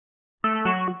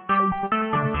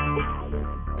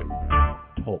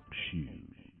Talk Show.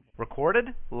 Recorded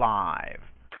live.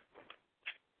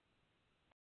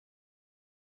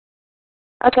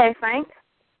 Okay, Frank?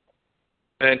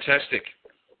 Fantastic.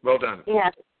 Well done.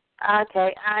 Yes.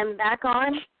 Okay, I'm back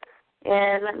on,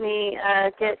 and let me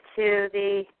get to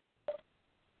the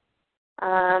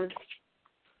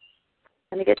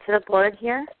board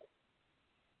here.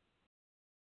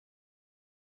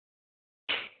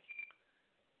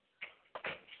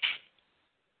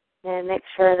 And make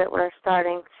sure that we're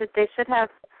starting. They should have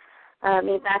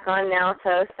me back on now as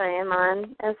host. I am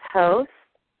on as host.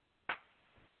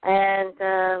 And,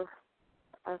 okay,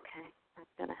 I'm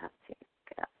going to have to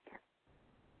get up here.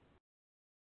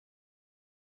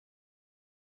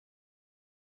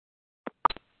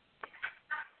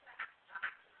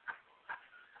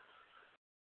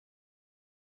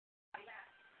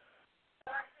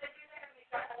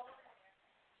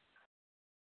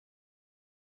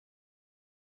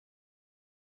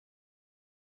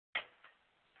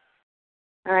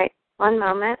 All right, one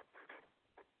moment.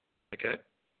 Okay.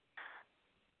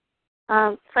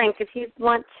 Frank, if you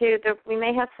want to, we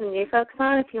may have some new folks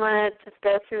on. If you want to just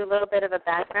go through a little bit of a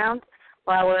background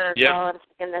while I'm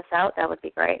checking this out, that would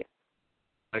be great.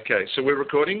 Okay, so we're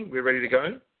recording. We're ready to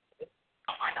go?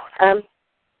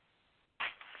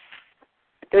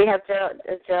 Do we have Gerald?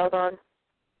 Is Gerald on?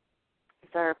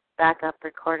 He's our backup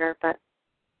recorder, but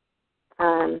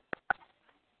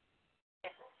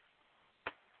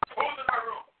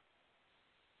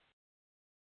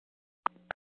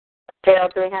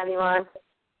Gerald, do we have you on?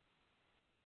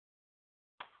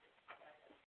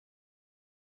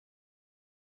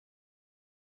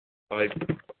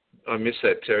 I missed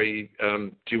that, Terry.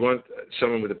 Do you want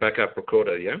someone with a backup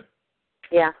recorder, yeah?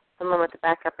 Yeah, someone with a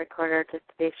backup recorder, just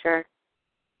to be sure.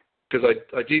 Because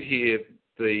I did hear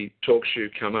the talk show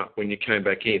come up when you came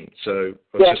back in, so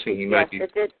I was just thinking maybe...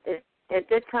 Yes, it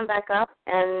did come back up,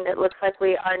 and it looks like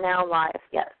we are now live,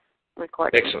 yes,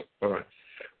 recording. Excellent, all right.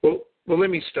 Well,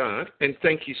 let me start, and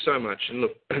thank you so much. And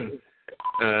look,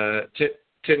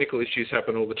 technical issues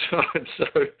happen all the time, so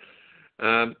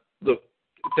look,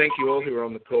 thank you all who are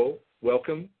on the call.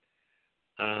 Welcome.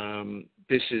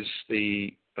 This is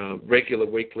the regular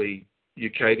weekly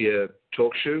UCADIA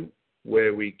talk show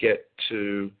where we get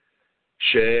to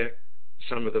share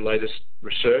some of the latest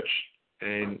research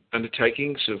and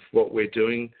undertakings of what we're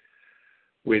doing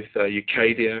with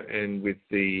UCADIA and with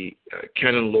the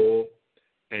canon law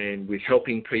and with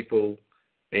helping people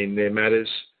in their matters.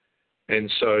 And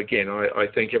so, again, I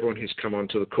thank everyone who's come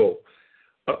onto the call.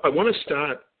 I want to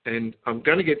start, and I'm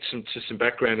going to get to some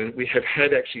background, and we have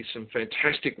had actually some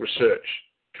fantastic research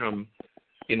come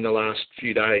in the last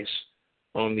few days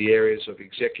on the areas of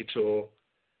executor,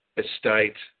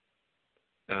 estate,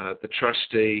 the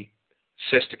trustee,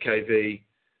 Sesta KV,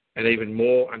 and even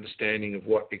more understanding of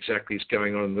what exactly is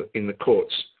going on in the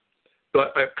courts.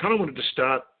 But I kind of wanted to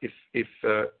start, if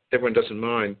everyone doesn't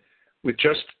mind, with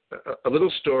just a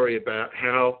little story about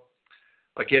how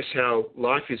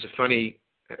life is a funny,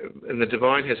 and the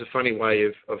divine has a funny way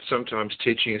of sometimes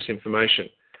teaching us information.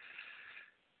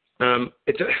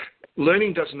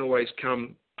 Learning doesn't always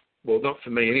come, well, not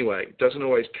for me anyway, it doesn't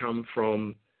always come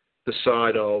from the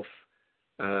side of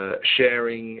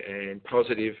sharing and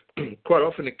positive. Quite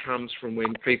often it comes from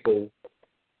when people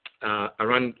are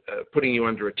putting you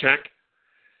under attack,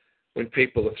 when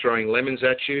people are throwing lemons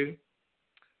at you,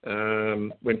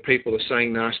 when people are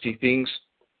saying nasty things.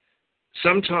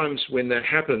 Sometimes when that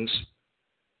happens,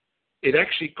 it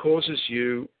actually causes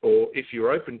you, or if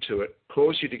you're open to it,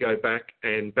 cause you to go back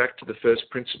to the first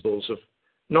principles of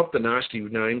not the nasty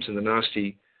names and the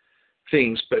nasty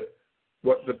things, but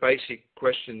what the basic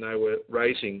question they were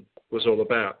raising was all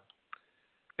about.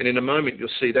 And in a moment, you'll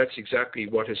see that's exactly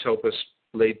what has helped us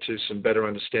lead to some better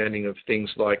understanding of things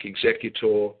like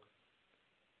executor,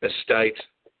 estate,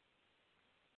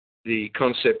 the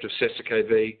concept of Sesta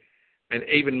KV, and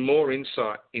even more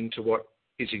insight into what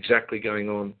is exactly going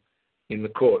on in the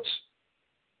courts.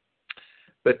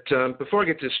 But before I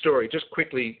get to the story, just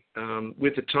quickly,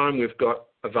 with the time we've got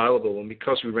available, and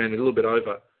because we ran a little bit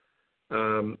over,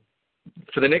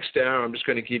 for the next hour, I'm just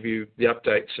going to give you the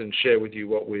updates and share with you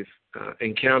what we've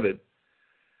encountered.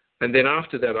 And then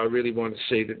after that, I really want to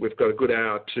see that we've got a good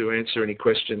hour to answer any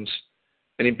questions,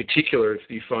 and in particular, if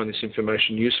you find this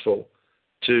information useful,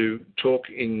 to talk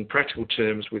in practical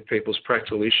terms with people's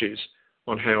practical issues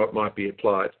on how it might be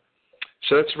applied.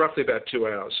 So that's roughly about 2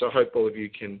 hours. So I hope all of you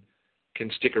can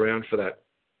stick around for that.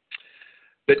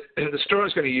 But the story I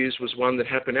was going to use was one that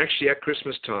happened actually at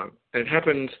Christmas time. And it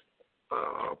happened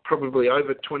probably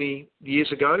over 20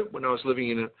 years ago when I was living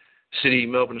in a city,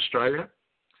 Melbourne, Australia.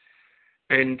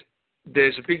 And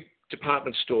there's a big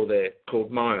department store there called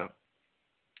Myer.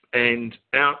 And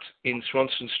out in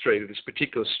Swanston Street, this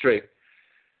particular street,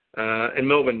 in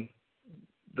Melbourne,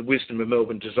 the wisdom of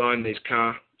Melbourne designed these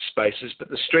car spaces, but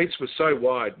the streets were so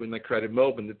wide when they created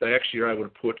Melbourne that they actually were able to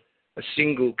put a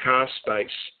single car space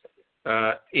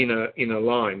in a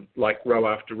line, like row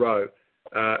after row,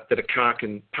 that a car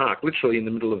can park, literally in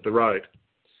the middle of the road.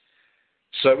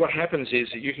 So what happens is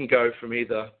that you can go from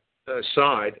either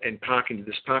side and park into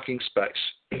this parking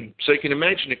space. So you can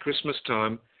imagine at Christmas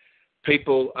time,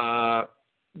 people are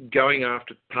going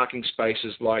after parking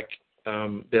spaces like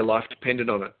their life depended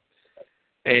on it.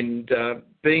 And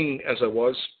being as I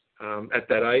was at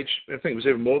that age, I think it was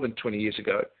even more than 20 years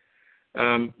ago,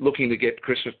 looking to get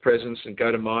Christmas presents and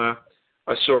go to Myer,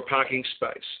 I saw a parking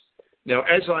space. Now,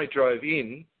 as I drove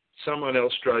in, someone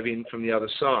else drove in from the other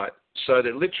side, so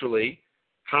that literally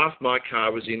half my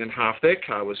car was in and half their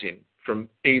car was in from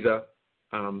either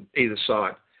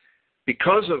side.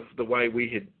 Because of the way we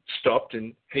had stopped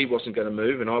and he wasn't going to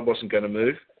move and I wasn't going to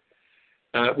move,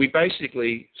 we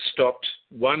basically stopped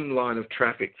one line of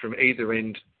traffic from either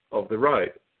end of the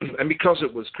road. And because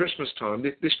it was Christmas time,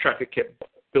 this traffic kept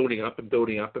building up and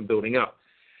building up and building up.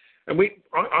 And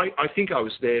I think I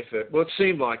was there for, well, it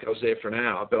seemed like I was there for an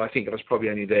hour, but I think I was probably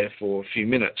only there for a few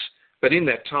minutes. But in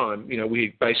that time,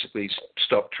 we basically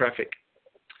stopped traffic.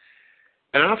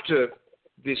 And after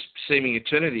this seeming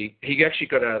eternity, he actually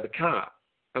got out of the car.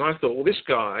 And I thought, well, this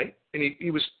guy, and he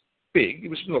was big, he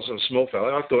was not a small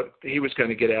fellow, I thought he was going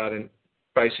to get out and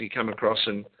basically come across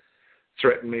and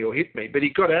threaten me or hit me. But he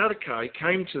got out of the car, he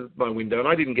came to my window, and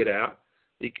I didn't get out.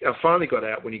 I finally got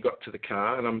out when he got to the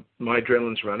car, and my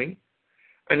adrenaline's running.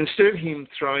 And instead of him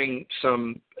throwing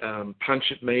some punch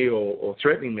at me or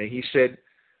threatening me, he said,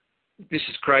 "This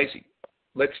is crazy.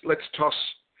 Let's toss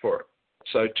for it."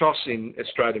 So toss in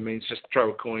Australia means just throw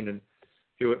a coin and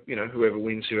whoever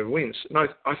wins, whoever wins. And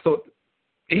I thought,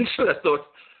 instantly I thought,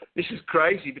 this is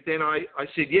crazy. But then I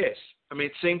said yes. I mean,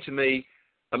 it seemed to me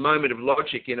a moment of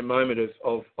logic in a moment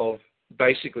of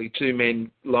basically two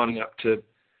men lining up to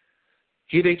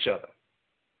hit each other.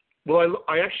 Well,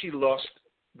 I actually lost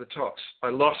the toss. I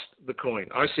lost the coin.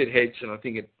 I said heads, and I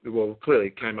think it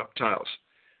clearly came up tails.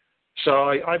 So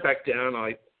I backed down.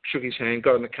 I shook his hand,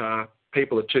 got in the car.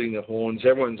 People are tooting their horns.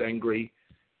 Everyone's angry.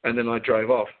 And then I drove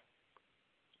off.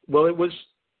 Well, it was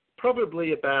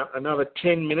probably about another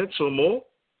 10 minutes or more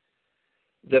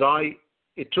that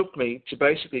it took me to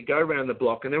basically go around the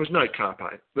block, and there was no car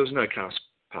park. There was no car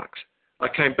parks. I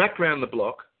came back around the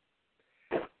block,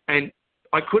 and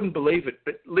I couldn't believe it,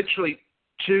 but literally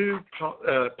two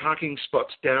parking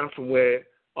spots down from where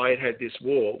I had this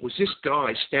war was this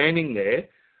guy standing there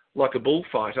like a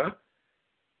bullfighter,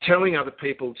 telling other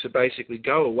people to basically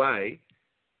go away.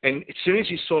 And as soon as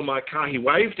he saw my car, he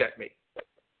waved at me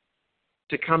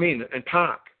to come in and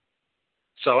park.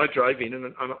 So I drove in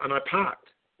and I parked.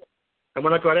 And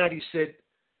when I got out, he said,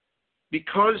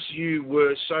 "Because you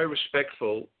were so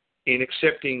respectful in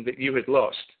accepting that you had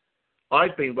lost,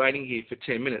 I'd been waiting here for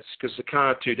 10 minutes because the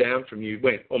car two down from you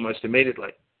went almost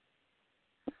immediately."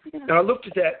 Now, I looked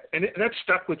at that, and that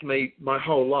stuck with me my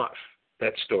whole life,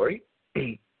 that story.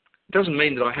 It doesn't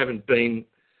mean that I haven't been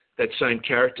that same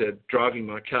character driving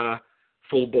my car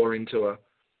full bore into a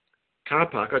car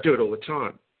park. I do it all the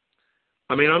time.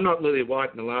 I mean, I'm not Lily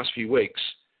White in the last few weeks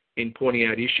in pointing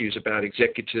out issues about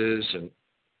executors and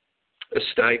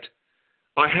estate.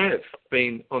 I have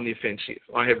been on the offensive.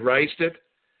 I have raised it.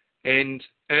 And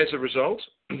as a result,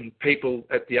 people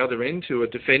at the other end who are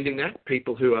defending that,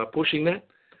 people who are pushing that,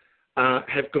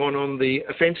 have gone on the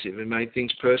offensive and made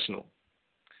things personal.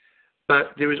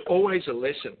 But there is always a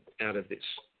lesson out of this.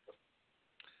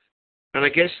 And I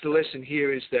guess the lesson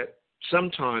here is that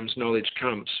sometimes knowledge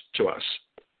comes to us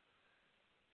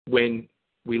when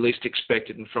we least expect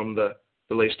it and from the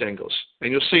least angles.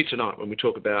 And you'll see tonight when we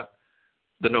talk about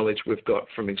the knowledge we've got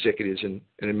from executives and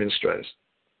administrators.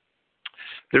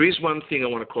 There is one thing I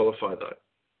want to qualify, though,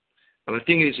 and I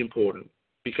think it is important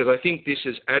because I think this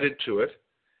is added to it,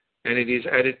 and it is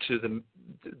added to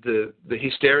the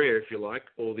hysteria, if you like,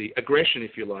 or the aggression,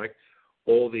 if you like,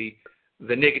 or the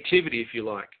negativity, if you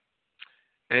like.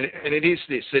 And it is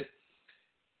this, that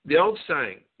the old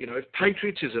saying, if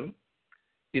patriotism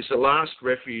is the last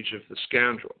refuge of the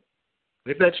scoundrel,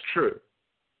 and if that's true,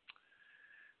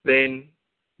 then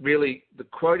really the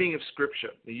quoting of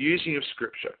Scripture, the using of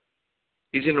Scripture,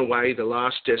 is in a way the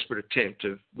last desperate attempt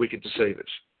of wicked deceivers.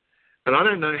 And I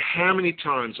don't know how many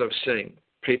times I've seen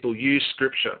people use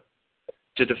Scripture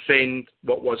to defend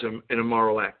what was an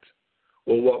immoral act,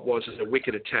 or what was a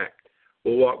wicked attack,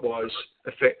 or what was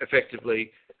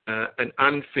effectively an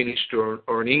unfinished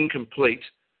or an incomplete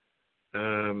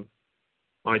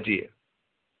idea.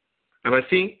 And I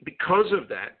think because of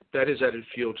that, that has added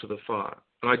fuel to the fire.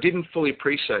 And I didn't fully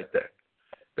appreciate that.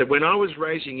 That when I was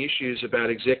raising issues about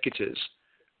executors,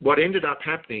 what ended up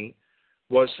happening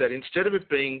was that instead of it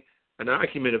being an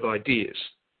argument of ideas,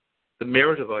 the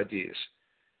merit of ideas,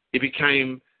 it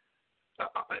became,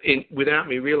 without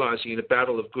me realizing it, a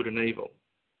battle of good and evil.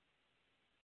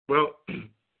 Well,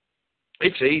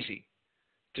 it's easy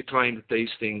to claim that these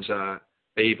things are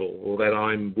evil or that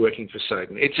I'm working for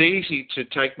Satan. It's easy to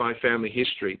take my family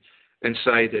history and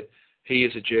say that he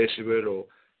is a Jesuit or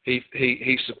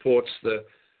he supports the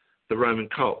Roman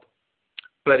cult.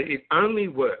 But it only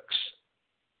works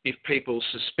if people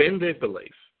suspend their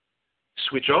belief,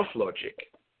 switch off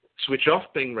logic, switch off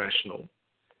being rational,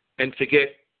 and forget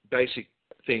basic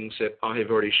things that I have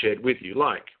already shared with you,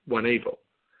 like one evil.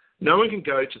 No one can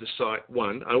go to the site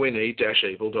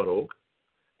one-evil.org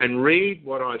and read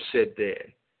what I've said there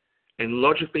and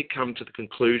logically come to the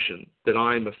conclusion that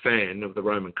I am a fan of the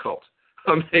Roman cult.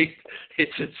 I mean,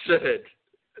 it's absurd.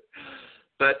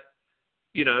 But,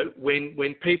 you know,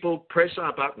 when people press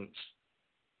our buttons,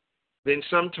 then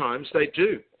sometimes they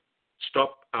do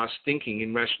stop us thinking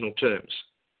in rational terms.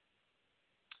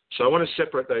 So I want to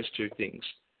separate those two things.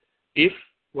 If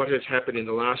what has happened in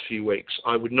the last few weeks,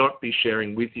 I would not be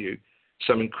sharing with you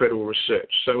some incredible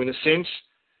research. So in a sense,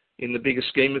 in the bigger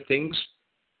scheme of things,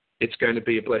 it's going to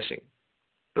be a blessing.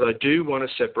 But I do want to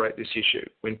separate this issue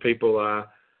when people are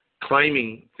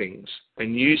claiming things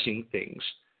and using things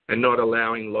and not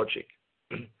allowing logic.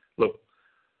 Look,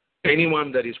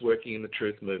 anyone that is working in the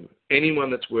truth movement, anyone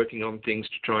that's working on things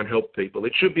to try and help people,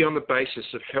 it should be on the basis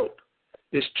of help.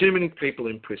 There's too many people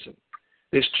in prison.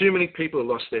 There's too many people who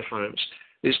lost their homes.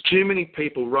 There's too many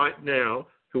people right now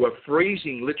who are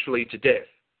freezing literally to death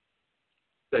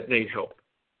that need help.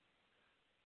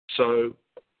 So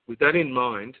with that in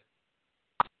mind,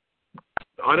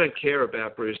 I don't care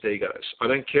about bruised egos. I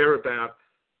don't care about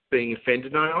being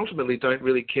offended. And I ultimately don't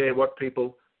really care what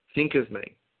people think of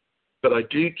me. But I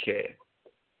do care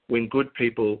when good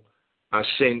people are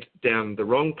sent down the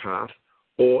wrong path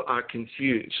or are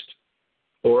confused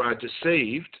or are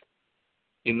deceived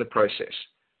in the process.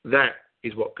 That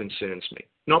is what concerns me.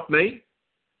 Not me.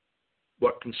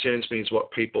 What concerns me is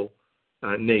what people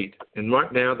need. And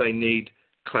right now they need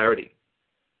clarity.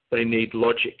 They need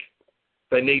logic.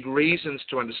 They need reasons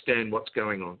to understand what's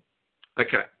going on.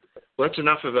 Okay, well, that's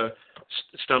enough of a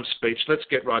stump speech. Let's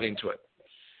get right into it.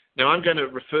 Now, I'm going to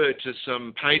refer to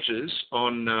some pages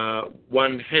on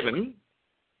One Heaven,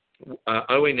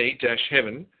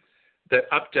 ONE-Heaven,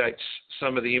 that updates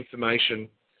some of the information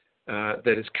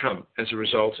that has come as a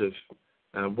result of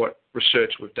what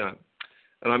research we've done.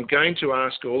 And I'm going to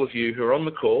ask all of you who are on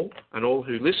the call and all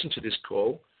who listen to this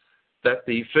call that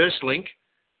the first link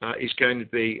is going to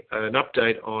be an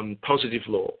update on positive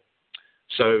law.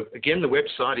 So again, the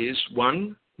website is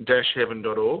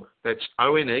one-heaven.org. That's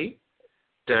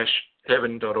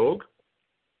ONE-heaven.org.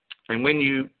 And when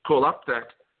you call up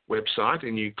that website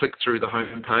and you click through the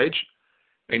home page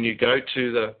and you go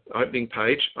to the opening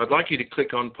page, I'd like you to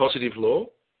click on positive law.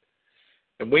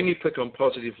 And when you click on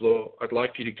positive law, I'd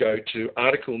like you to go to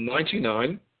Article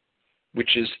 99,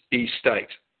 which is E-State.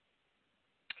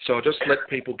 So I'll just let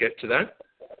people get to that,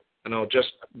 and I'll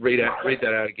just read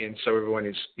that out again so everyone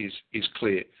is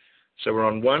clear. So we're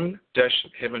on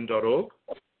one-heaven.org,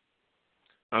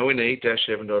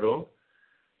 ONE-heaven.org,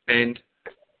 and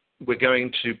we're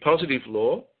going to positive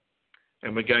law,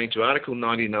 and we're going to Article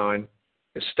 99,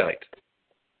 Estate.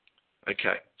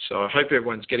 Okay, so I hope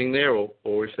everyone's getting there,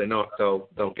 or if they're not,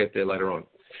 they'll get there later on.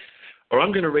 Or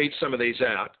I'm going to read some of these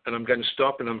out, and I'm going to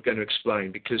stop and I'm going to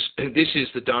explain, because this is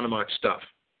the dynamite stuff.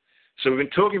 So we've been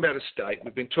talking about estate,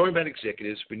 we've been talking about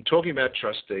executives, we've been talking about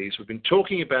trustees, we've been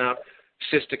talking about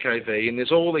Sister KV, and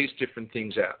there's all these different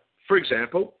things out. For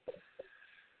example,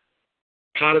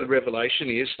 part of the revelation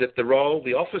is that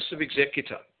the office of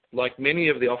executor, like many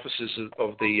of the offices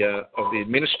of the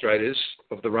administrators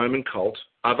of the Roman cult,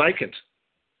 are vacant.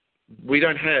 We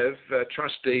don't have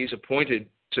trustees appointed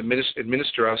to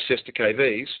administer our Sister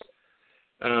KVs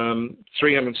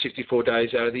 364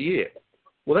 days out of the year.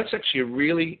 Well, that's actually a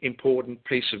really important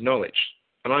piece of knowledge,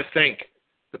 and I thank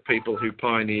the people who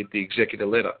pioneered the executor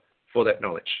letter for that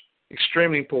knowledge.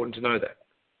 Extremely important to know that.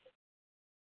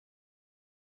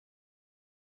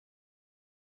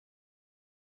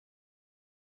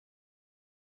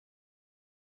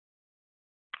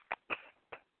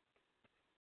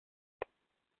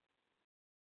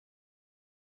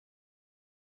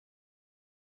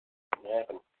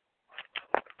 Happened.